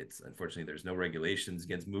 It's unfortunately, there's no regulations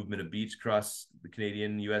against movement of beech across the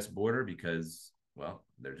Canadian-US border, because well,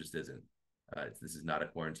 there just isn't. This is not a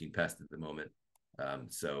quarantine pest at the moment.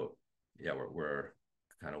 So yeah, we're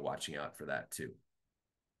kind of watching out for that too.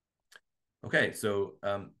 Okay, so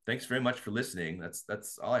thanks very much for listening.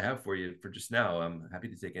 That's all I have for you for just now. I'm happy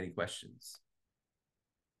to take any questions.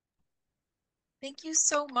 Thank you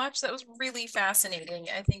so much. That was really fascinating.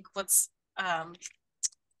 I think there's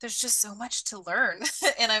just so much to learn.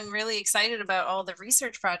 And I'm really excited about all the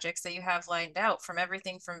research projects that you have lined out, from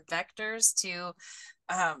everything from vectors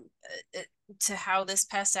um, to how this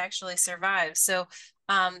pest actually survives. So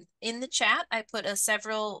in the chat, I put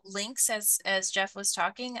several links as Jeff was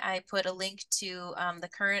talking. I put a link to the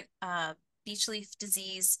current beech leaf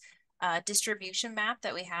disease distribution map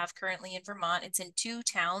that we have currently in Vermont. It's in 2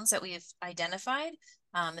 towns that we have identified.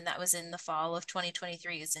 And that was in the fall of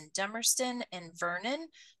 2023, is in Dummerston and Vernon.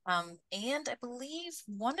 And I believe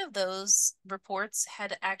one of those reports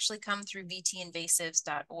had actually come through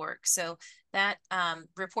vtinvasives.org. So that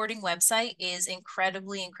reporting website is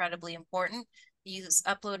incredibly, incredibly important. You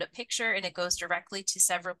upload a picture and it goes directly to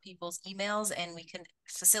several people's emails, and we can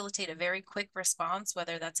facilitate a very quick response,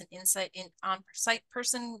 whether that's an on-site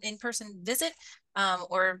in-person visit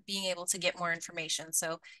or being able to get more information.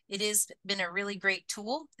 So it has been a really great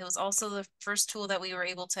tool. It was also the first tool that we were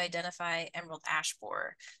able to identify emerald ash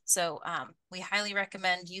borer. So we highly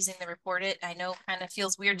recommend using the Report It. I know it kind of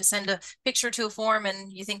feels weird to send a picture to a form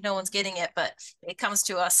and you think no one's getting it, but it comes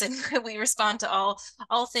to us and we respond to all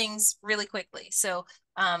things really quickly. So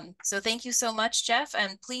so thank you so much, Jeff.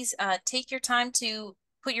 And please take your time to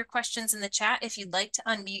put your questions in the chat. If you'd like to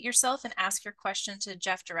unmute yourself and ask your question to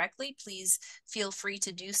Jeff directly, please feel free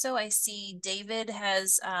to do so. I see David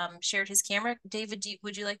has shared his camera. David,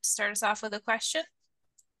 would you like to start us off with a question?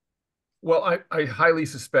 Well, I highly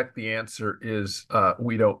suspect the answer is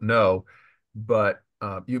we don't know, but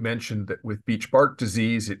you mentioned that with beech bark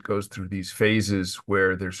disease, it goes through these phases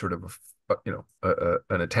where there's sort of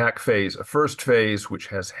an attack phase, a first phase, which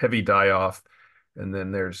has heavy die-off, and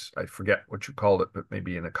then there's, I forget what you called it, but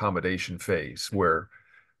maybe an accommodation phase where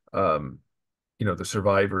the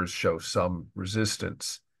survivors show some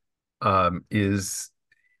resistance. I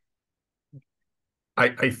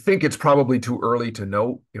think it's probably too early to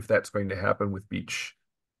know if that's going to happen with beech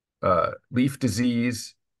leaf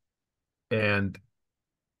disease. And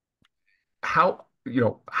how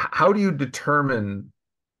do you determine,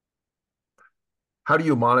 how do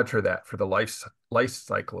you monitor that for the life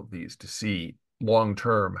cycle of these to see long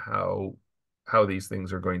term how these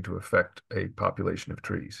things are going to affect a population of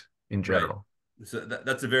trees in general? Right. So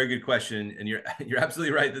that's a very good question, and you're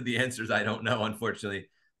absolutely right that the answer is I don't know, unfortunately.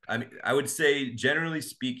 I mean, I would say generally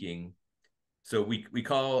speaking, so we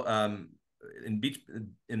call in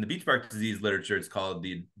the beech bark disease literature, it's called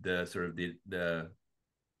the sort of the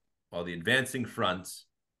advancing front,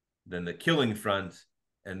 then the killing front,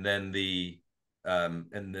 and then the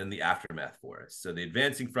aftermath forest. So the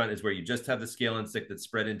advancing front is where you just have the scale insect that's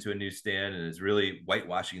spread into a new stand and is really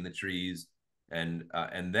whitewashing the trees, and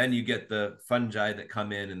then you get the fungi that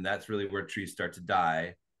come in, and that's really where trees start to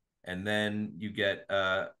die, and then you get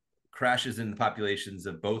crashes in the populations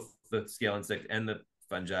of both the scale insect and the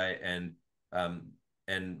fungi, and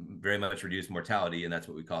very much reduced mortality, and that's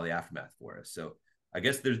what we call the aftermath forest. So I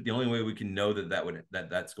guess there's the only way we can know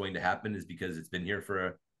that's going to happen is because it's been here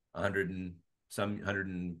for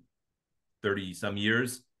 130 some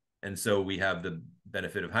years, and so we have the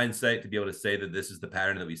benefit of hindsight to be able to say that this is the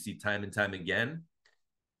pattern that we see time and time again.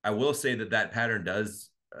 I will say that pattern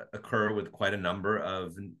does occur with quite a number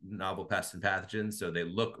of novel pests and pathogens. So they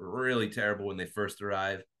look really terrible when they first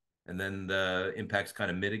arrive, and then the impact's kind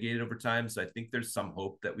of mitigated over time. So I think there's some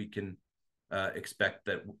hope that we can expect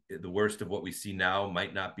that the worst of what we see now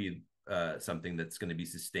might not be something that's going to be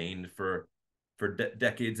sustained for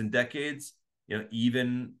decades and decades.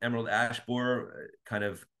 Even emerald ash borer kind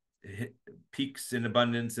of peaks in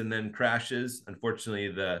abundance and then crashes. Unfortunately,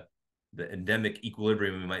 the endemic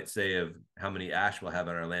equilibrium, we might say, of how many ash we'll have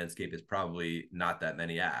on our landscape is probably not that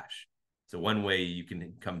many ash. So one way you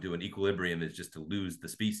can come to an equilibrium is just to lose the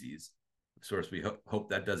species. Of course, we hope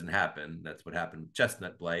that doesn't happen. That's what happened with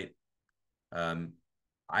chestnut blight. I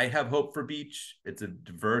have hope for beech. It's a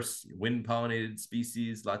diverse wind-pollinated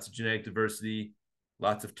species, lots of genetic diversity,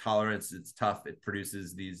 lots of tolerance. It's tough. It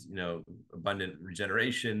produces these, abundant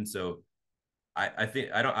regeneration. So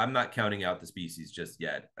I'm not counting out the species just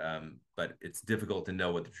yet, but it's difficult to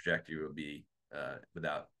know what the trajectory will be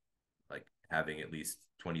without having at least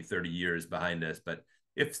 20, 30 years behind us. But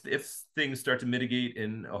if things start to mitigate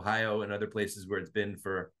in Ohio and other places where it's been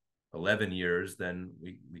for 11 years, then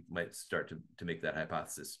we might start to make that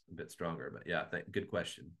hypothesis a bit stronger. But yeah, good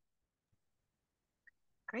question.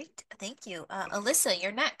 Great, thank you. Alyssa,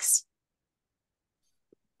 you're next.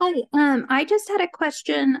 Hi, I just had a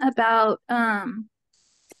question about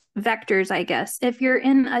vectors, I guess. If you're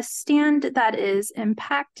in a stand that is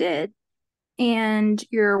impacted and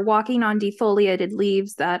you're walking on defoliated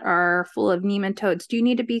leaves that are full of nematodes, do you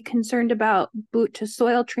need to be concerned about boot to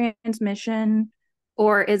soil transmission,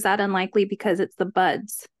 or is that unlikely because it's the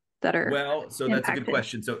buds that are Well, so that's a good impacted?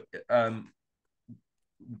 question. So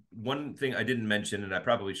one thing I didn't mention, and I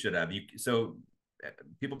probably should have,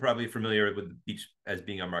 people probably familiar with the beech as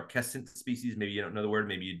being a marquescent species. Maybe you don't know the word,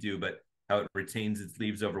 maybe you do, but how it retains its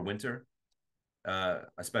leaves over winter,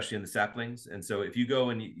 especially in the saplings. And so if you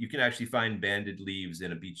go and you can actually find banded leaves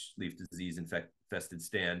in a beech leaf disease infested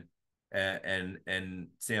stand, and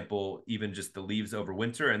sample even just the leaves over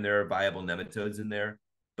winter, and there are viable nematodes in there.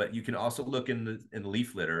 But you can also look in the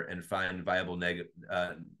leaf litter and find viable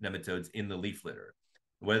nematodes in the leaf litter.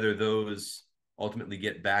 Whether those ultimately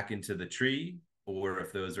get back into the tree or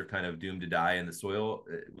if those are kind of doomed to die in the soil,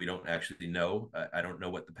 we don't actually know. I don't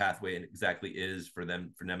know what the pathway exactly is for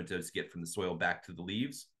nematodes to get from the soil back to the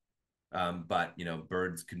leaves. But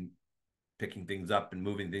birds can picking things up and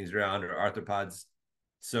moving things around, or arthropods.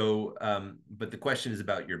 So, but the question is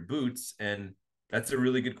about your boots, and that's a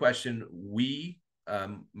really good question.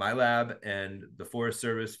 My lab and the Forest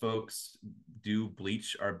Service folks do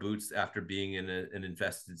bleach our boots after being in an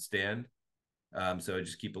infested stand. So I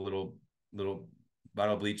just keep a little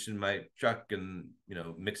bottle of bleach in my truck, and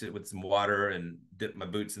mix it with some water and dip my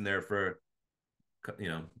boots in there for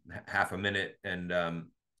half a minute, and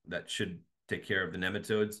that should take care of the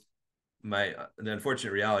nematodes. The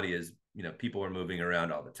unfortunate reality is people are moving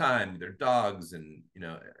around all the time with their dogs, and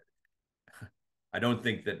I don't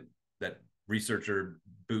think that researcher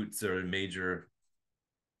boots are a major.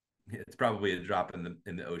 It's probably a drop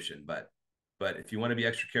in the ocean, but if you want to be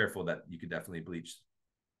extra careful, that you could definitely bleach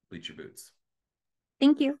your boots.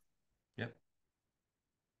 Thank you. Yep.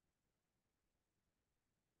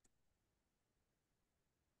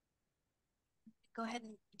 Go ahead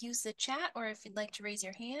and use the chat, or if you'd like to raise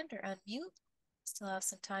your hand or unmute, still have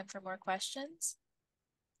some time for more questions.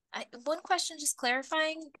 One question, just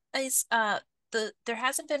clarifying, is there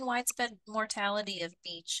hasn't been widespread mortality of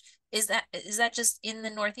beech. Is that just in the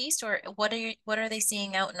Northeast, or what are they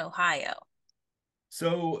seeing out in Ohio?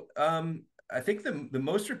 So I think the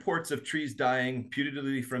most reports of trees dying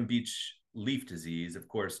putatively from beech leaf disease. Of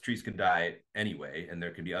course, trees can die anyway, and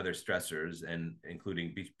there can be other stressors, and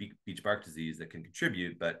including beech bark disease that can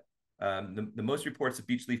contribute. But the most reports of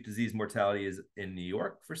beech leaf disease mortality is in New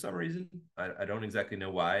York for some reason. I don't exactly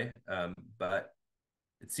know why, but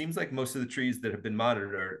it seems like most of the trees that have been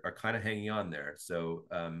monitored are kind of hanging on there. So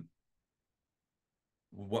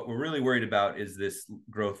what we're really worried about is this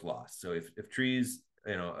growth loss. So if trees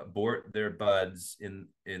abort their buds in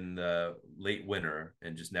the late winter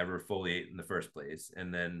and just never foliate in the first place,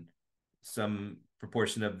 and then some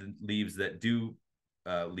proportion of the leaves that do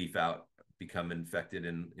leaf out become infected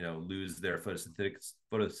and lose their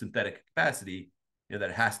photosynthetic capacity,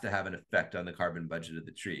 that has to have an effect on the carbon budget of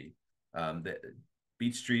the tree. The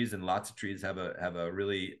beech trees and lots of trees have a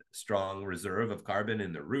really strong reserve of carbon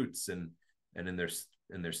in their roots and in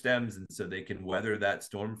their stems, and so they can weather that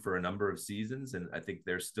storm for a number of seasons. And I think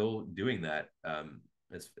they're still doing that,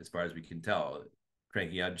 as far as we can tell,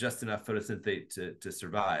 cranking out just enough photosynthate to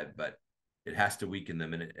survive. But it has to weaken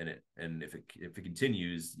them, and if it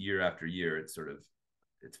continues year after year, it's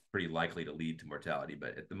pretty likely to lead to mortality.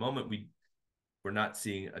 But at the moment, we're not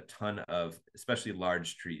seeing a ton of especially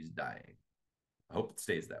large trees dying. I hope it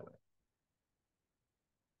stays that way.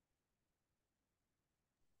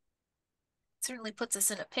 Certainly puts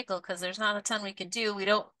us in a pickle because there's not a ton we can do. We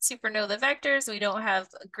don't super know the vectors. We don't have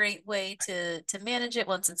a great way to manage it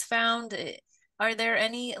once it's found. Are there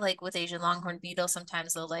any, like with Asian longhorn beetle,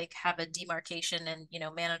 sometimes they'll have a demarcation and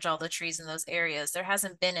manage all the trees in those areas. There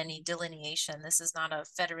hasn't been any delineation. This is not a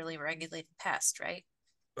federally regulated pest, right?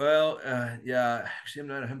 Well, yeah, actually, I'm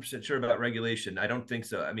not 100% sure about regulation. I don't think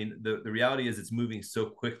so. I mean, the reality is it's moving so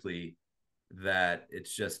quickly that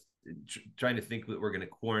it's just trying to think that we're going to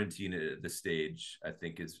quarantine it at this stage, I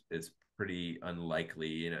think is pretty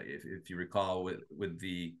unlikely. If you recall with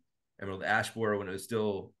the emerald ash borer, when it was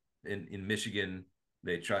still in Michigan,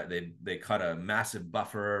 they cut a massive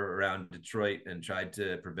buffer around Detroit and tried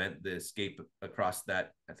to prevent the escape across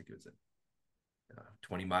that. I think it was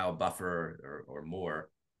a 20-mile buffer or more,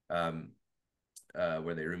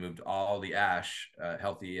 where they removed all the ash,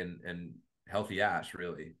 healthy and healthy ash,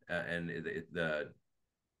 really, and the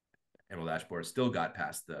emerald ash borer still got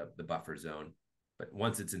past the buffer zone. But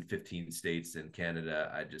once it's in 15 states and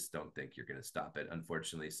Canada, I just don't think you're going to stop it,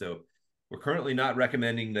 unfortunately. So we're currently not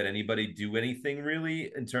recommending that anybody do anything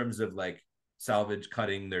really in terms of like salvage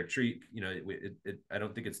cutting their tree. You know, I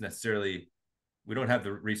don't think it's necessarily, we don't have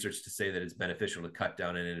the research to say that it's beneficial to cut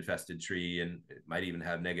down an infested tree, and it might even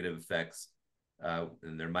have negative effects.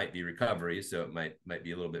 And there might be recovery, so it might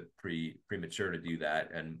be a little bit premature to do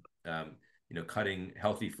that. And you know, cutting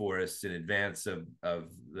healthy forests in advance of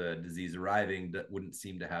the disease arriving, that wouldn't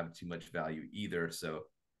seem to have too much value either. So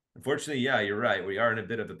unfortunately, yeah, you're right. We are in a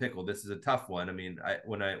bit of a pickle. This is a tough one. I mean,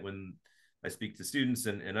 when I speak to students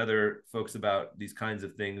and other folks about these kinds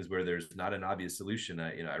of things where there's not an obvious solution,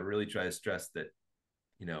 I really try to stress that,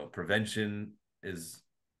 you know, prevention is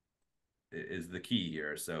the key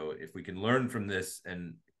here. So if we can learn from this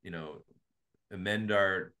and, you know, amend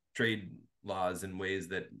our trade laws in ways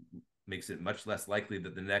that makes it much less likely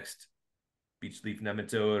that the next beech leaf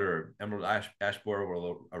nematode or emerald ash borer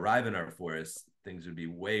will arrive in our forests, things would be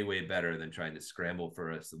way, way better than trying to scramble for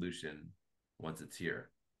a solution once it's here.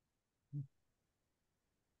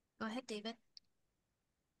 Go ahead, David.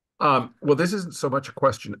 Well, this isn't so much a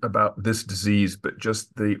question about this disease, but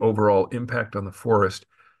just the overall impact on the forest.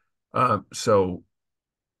 So,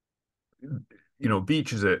 you know,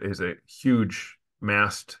 beech is a huge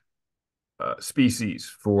mast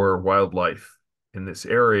species for wildlife in this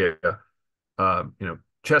area. You know,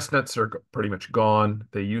 chestnuts are pretty much gone.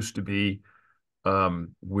 They used to be.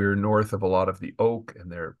 We're north of a lot of the oak,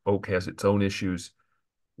 and their oak has its own issues.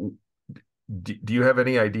 Do you have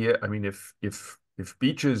any idea? I mean, if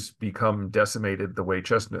beeches become decimated the way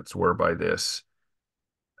chestnuts were by this,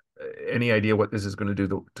 any idea what this is going to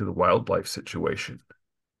do to the wildlife situation?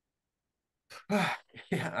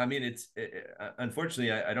 Yeah, I mean,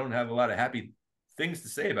 unfortunately, I don't have a lot of happy things to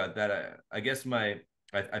say about that. I guess I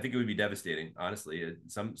think it would be devastating, honestly.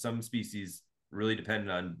 Some species really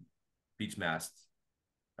depend on beech masts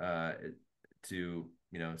to,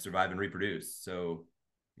 you know, survive and reproduce. So,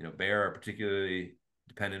 you know, bear are particularly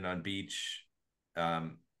dependent on beech.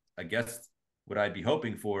 I guess what I'd be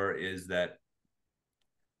hoping for is that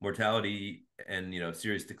mortality and, you know,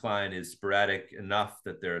 serious decline is sporadic enough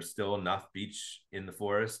that there are still enough beech in the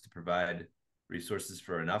forest to provide resources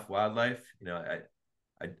for enough wildlife. You know,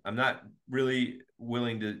 I'm not really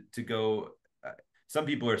willing to go. Some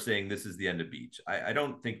people are saying this is the end of beech. I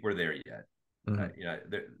don't think we're there yet. Mm-hmm. You know,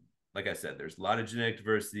 like I said, there's a lot of genetic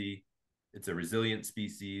diversity. It's a resilient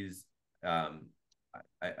species.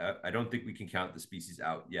 I don't think we can count the species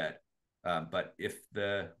out yet. But if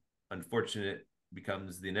the unfortunate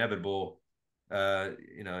becomes the inevitable,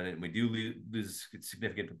 you know, and we do lose a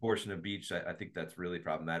significant proportion of beech, I think that's really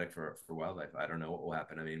problematic for wildlife. I don't know what will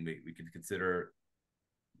happen. I mean, we could consider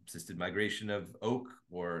assisted migration of oak,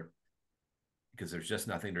 or because there's just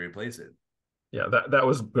nothing to replace it. Yeah, that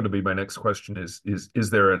was going to be my next question. Is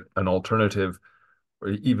there an alternative, or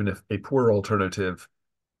even if a poor alternative,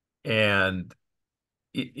 and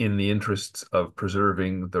in the interests of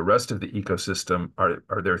preserving the rest of the ecosystem,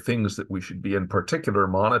 are there things that we should be in particular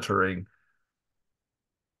monitoring?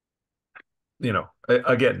 You know,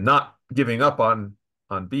 again, not giving up on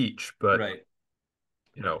beech, but Right.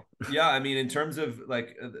 you know, Yeah, I mean, in terms of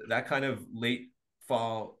like that kind of late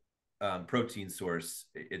fall protein source,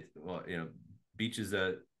 well, you know, beech is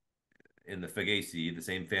in the Fagaceae, the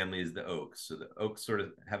same family as the oaks. So the oaks sort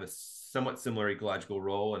of have a somewhat similar ecological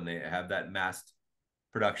role, and they have that mast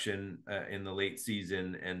production in the late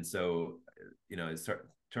season. And so, you know, in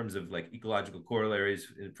terms of like ecological corollaries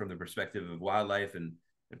from the perspective of wildlife and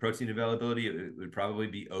protein availability, it would probably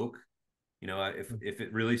be oak. You know, if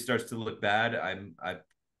it really starts to look bad,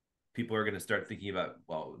 people are going to start thinking about,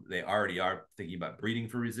 well, they already are thinking about breeding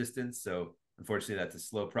for resistance. So unfortunately, that's a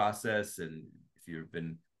slow process. And if you've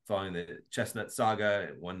been following the chestnut saga,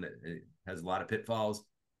 one that has a lot of pitfalls,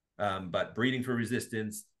 but breeding for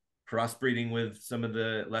resistance, crossbreeding with some of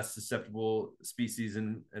the less susceptible species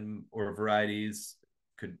and or varieties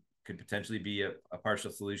could potentially be a partial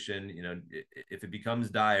solution. You know, if it becomes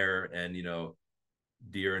dire and, you know,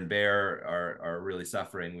 deer and bear are really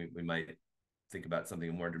suffering, we might think about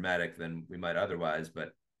something more dramatic than we might otherwise.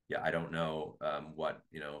 But yeah, I don't know what,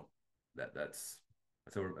 you know, that's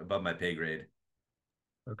above my pay grade.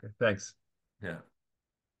 okay, thanks. Yeah.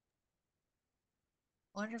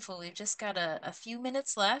 Wonderful. We've just got a few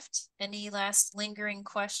minutes left. Any last lingering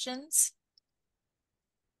questions?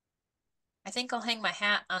 I think I'll hang my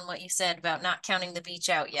hat on what you said about not counting the beech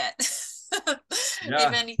out yet. If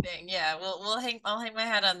Yeah. anything, yeah, I'll hang my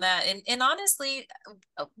hat on that. And honestly,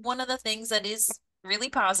 one of the things that is really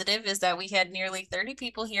positive is that we had nearly 30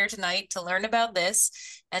 people here tonight to learn about this,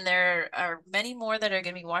 and there are many more that are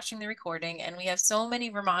going to be watching the recording, and we have so many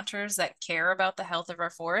Vermonters that care about the health of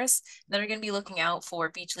our forests that are going to be looking out for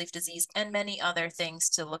beech leaf disease and many other things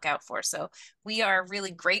to look out for. So we are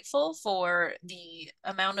really grateful for the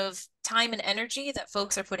amount of time and energy that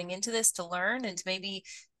folks are putting into this to learn and to maybe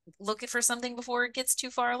look for something before it gets too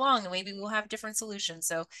far along, and maybe we'll have different solutions.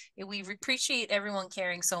 So we appreciate everyone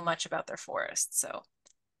caring so much about their forests. So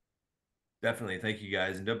definitely, thank you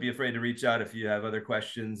guys, and don't be afraid to reach out if you have other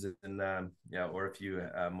questions, and yeah, or if you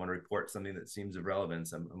want to report something that seems of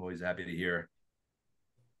relevance. I'm always happy to hear.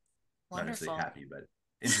 Not necessarily wonderful. happy, but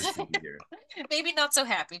interested to hear. Maybe not so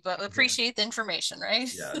happy, but appreciate the information,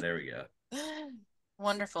 right? Yeah, there we go.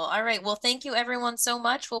 Wonderful. All right. Well, thank you everyone so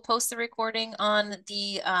much. We'll post the recording on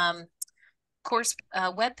the course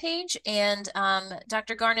webpage. And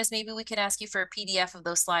Dr. Garnas, maybe we could ask you for a PDF of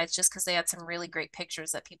those slides just because they had some really great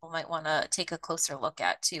pictures that people might want to take a closer look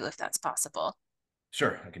at too, if that's possible.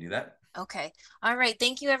 Sure, I can do that. Okay. All right.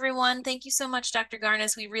 Thank you, everyone. Thank you so much, Dr.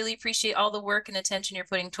 Garnas. We really appreciate all the work and attention you're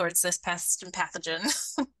putting towards this pest and pathogen.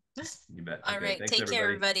 You bet. All Okay, right. thanks Take care,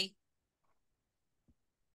 everybody. everybody.